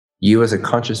You as a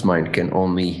conscious mind can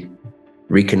only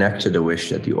reconnect to the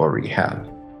wish that you already have.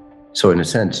 So in a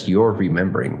sense, you're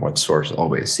remembering what Source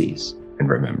always sees and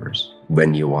remembers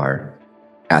when you are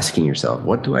asking yourself,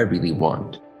 what do I really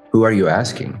want? Who are you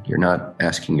asking? You're not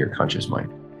asking your conscious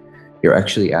mind. You're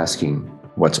actually asking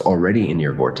what's already in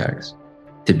your vortex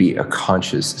to be a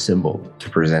conscious symbol, to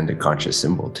present a conscious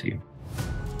symbol to you.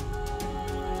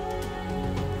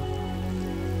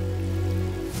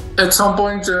 At some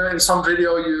point in some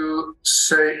video, you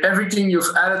say everything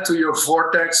you've added to your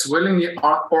vortex, willingly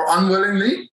or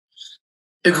unwillingly,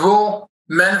 it will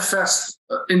manifest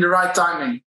in the right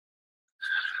timing.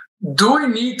 Do we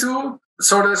need to?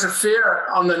 So there's a fear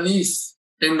underneath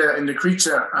in the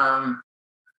creature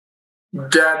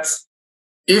that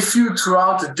if you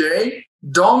throughout the day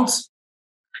don't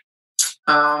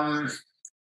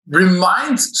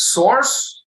remind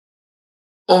Source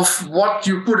of what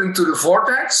you put into the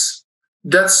vortex,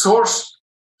 that Source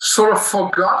sort of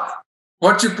forgot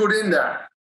what you put in there.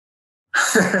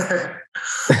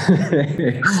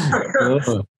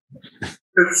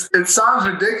 It sounds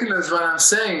ridiculous when I'm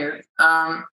saying it,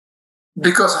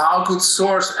 because how could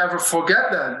Source ever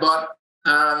forget that? But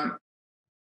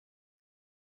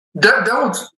that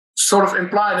would sort of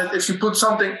imply that if you put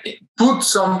something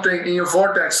in your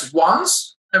vortex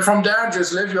once, and from there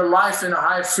just live your life in a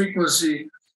high frequency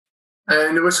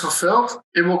in the wish fulfilled,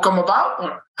 it will come about?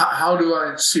 Or how do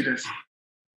I see this?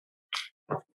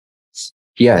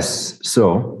 Yes.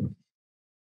 So,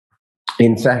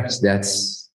 in fact,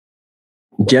 that's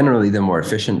generally the more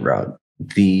efficient route.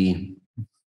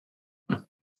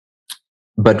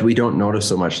 But we don't notice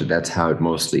so much that that's how it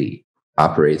mostly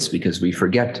operates, because we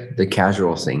forget the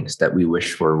casual things that we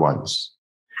wish for once,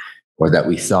 or that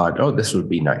we thought, oh, this would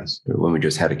be nice, when we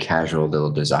just had a casual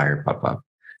little desire pop up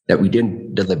that we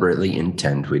didn't deliberately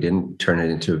intend. We didn't turn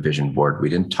it into a vision board. We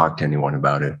didn't talk to anyone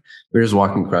about it. We were just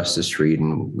walking across the street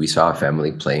and we saw a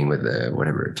family playing with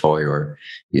a toy or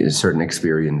a certain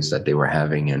experience that they were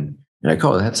having. And you're like,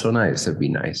 oh, that's so nice. That'd be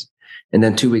nice. And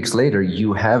then 2 weeks later,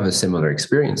 you have a similar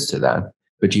experience to that,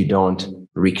 but you don't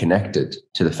reconnect it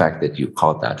to the fact that you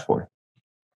called that for.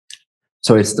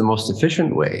 So it's the most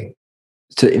efficient way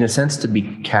to, in a sense, to be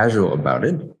casual about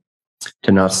it,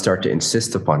 to not start to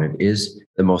insist upon it, is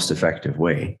the most effective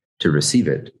way to receive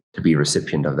it, to be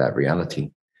recipient of that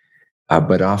reality.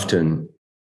 But often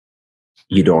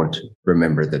you don't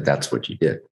remember that that's what you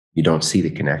did. You don't see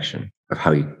the connection of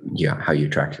how you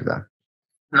attracted that.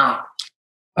 No.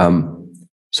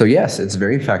 So yes, it's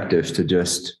very effective to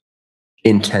just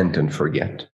intend and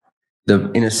forget.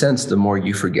 In a sense, the more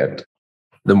you forget,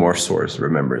 the more Source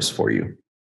remembers for you.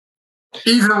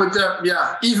 Even with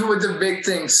the big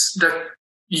things that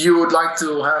you would like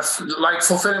to have, like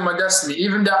fulfilling my destiny,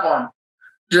 even that one,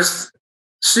 just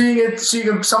seeing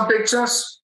some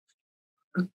pictures,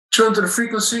 turn to the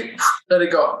frequency, let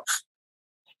it go.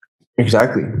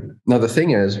 Exactly. Now the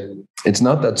thing is, it's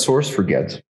not that Source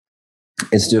forgets.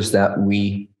 It's just that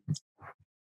we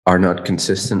are not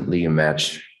consistently a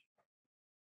match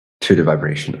to the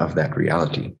vibration of that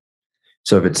reality.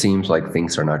 So if it seems like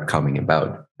things are not coming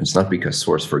about, it's not because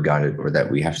Source forgot it or that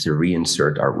we have to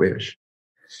reinsert our wish.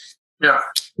 Yeah.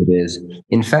 It is,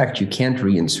 in fact, you can't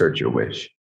reinsert your wish.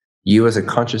 You as a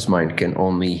conscious mind can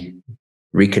only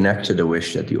reconnect to the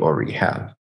wish that you already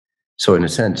have. So in a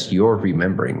sense, you're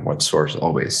remembering what Source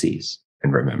always sees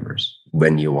and remembers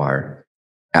when you are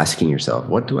asking yourself,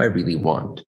 what do I really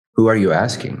want? Who are you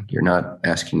asking? You're not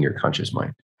asking your conscious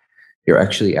mind. You're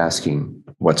actually asking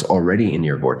what's already in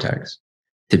your vortex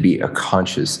to be a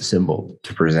conscious symbol,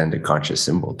 to present a conscious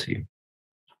symbol to you.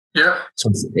 Yeah.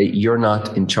 So you're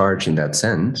not in charge in that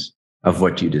sense of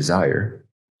what you desire.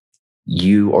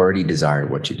 You already desire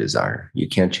what you desire. You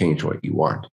can't change what you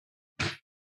want.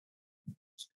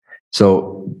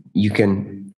 So you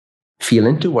can feel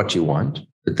into what you want,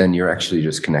 but then you're actually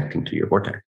just connecting to your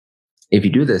vortex. If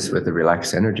you do this with a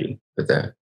relaxed energy, with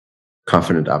a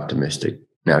confident, optimistic,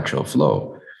 natural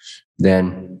flow,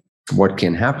 then what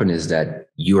can happen is that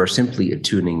you are simply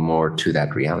attuning more to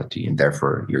that reality, and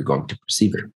therefore you're going to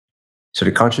perceive it. So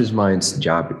the conscious mind's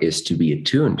job is to be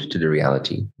attuned to the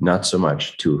reality, not so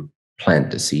much to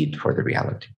plant the seed for the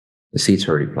reality. The seed's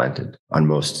already planted on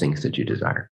most things that you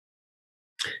desire.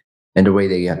 And the way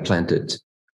they get planted,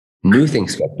 new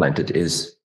things get planted,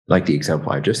 is like the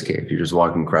example I just gave. You're just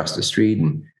walking across the street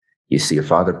and you see a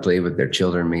father play with their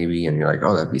children maybe, and you're like,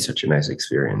 oh, that'd be such a nice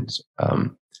experience.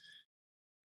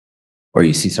 Or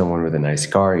you see someone with a nice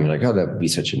car and you're like, oh, that'd be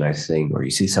such a nice thing. Or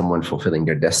you see someone fulfilling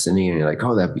their destiny and you're like,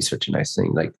 oh, that'd be such a nice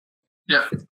thing. Like, yeah.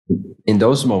 In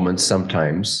those moments,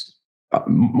 sometimes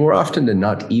more often than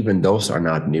not, even those are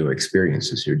not new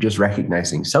experiences. You're just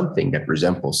recognizing something that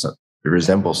resembles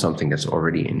something that's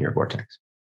already in your vortex.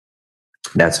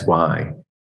 That's why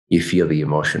you feel the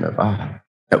emotion of,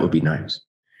 that would be nice.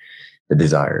 The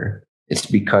desire. It's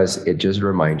because it just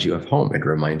reminds you of home. It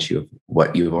reminds you of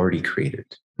what you've already created,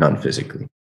 non-physically.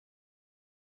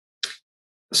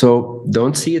 So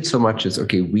don't see it so much as,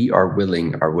 okay, we are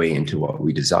willing our way into what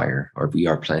we desire, or we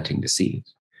are planting the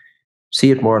seeds.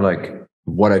 See it more like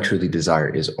what I truly desire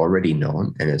is already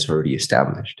known and it's already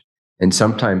established. And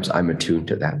sometimes I'm attuned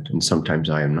to that, and sometimes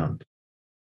I am not.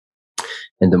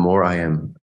 And the more I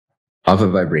am of a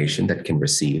vibration that can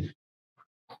receive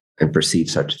and perceive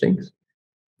such things,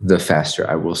 the faster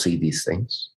I will see these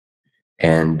things.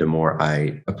 And the more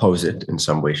I oppose it in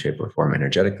some way, shape, or form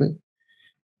energetically,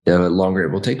 the longer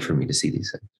it will take for me to see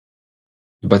these things.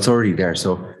 But it's already there.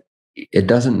 So it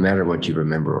doesn't matter what you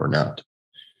remember or not.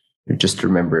 It just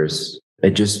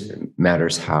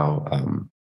matters how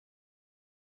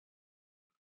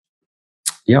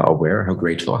aware, how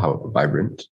grateful, how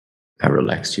vibrant, how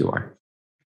relaxed you are.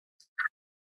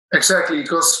 Exactly,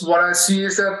 because what I see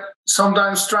is that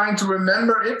sometimes trying to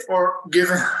remember it or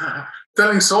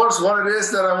telling Source what it is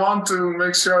that I want to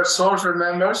make sure Source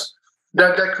remembers,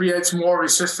 that creates more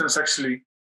resistance actually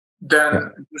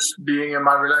than just being in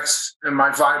my relaxed, in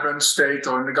my vibrant state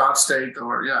or in the God state,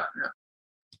 or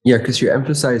Yeah, because you're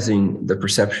emphasizing the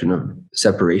perception of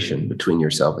separation between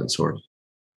yourself and Source.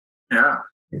 Yeah,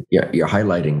 you're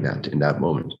highlighting that in that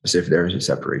moment, as if there is a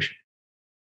separation.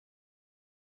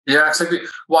 Yeah, exactly.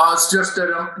 Well, it's just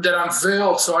that I'm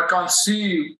veiled, so I can't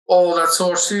see all that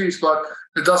Source sees, but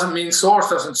it doesn't mean Source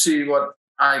doesn't see what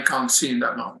I can't see in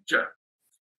that moment. Yeah.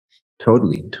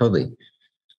 Totally.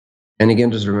 And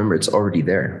again, just remember, it's already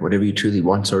there. Whatever you truly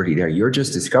want is already there. You're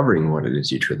just discovering what it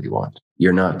is you truly want.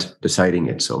 You're not deciding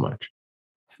it so much.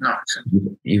 No.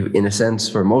 You, in a sense,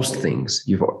 for most things,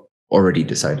 you've already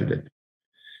decided it.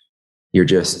 You're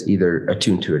just either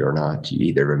attuned to it or not. You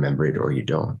either remember it or you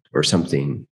don't, or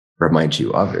something reminds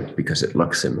you of it because it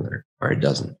looks similar or it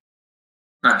doesn't.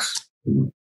 Nice.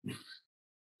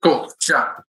 Cool.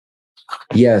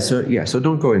 Yeah. So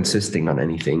don't go insisting on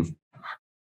anything.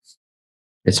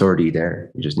 It's already there.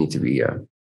 You just need to be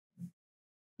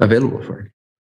available for it.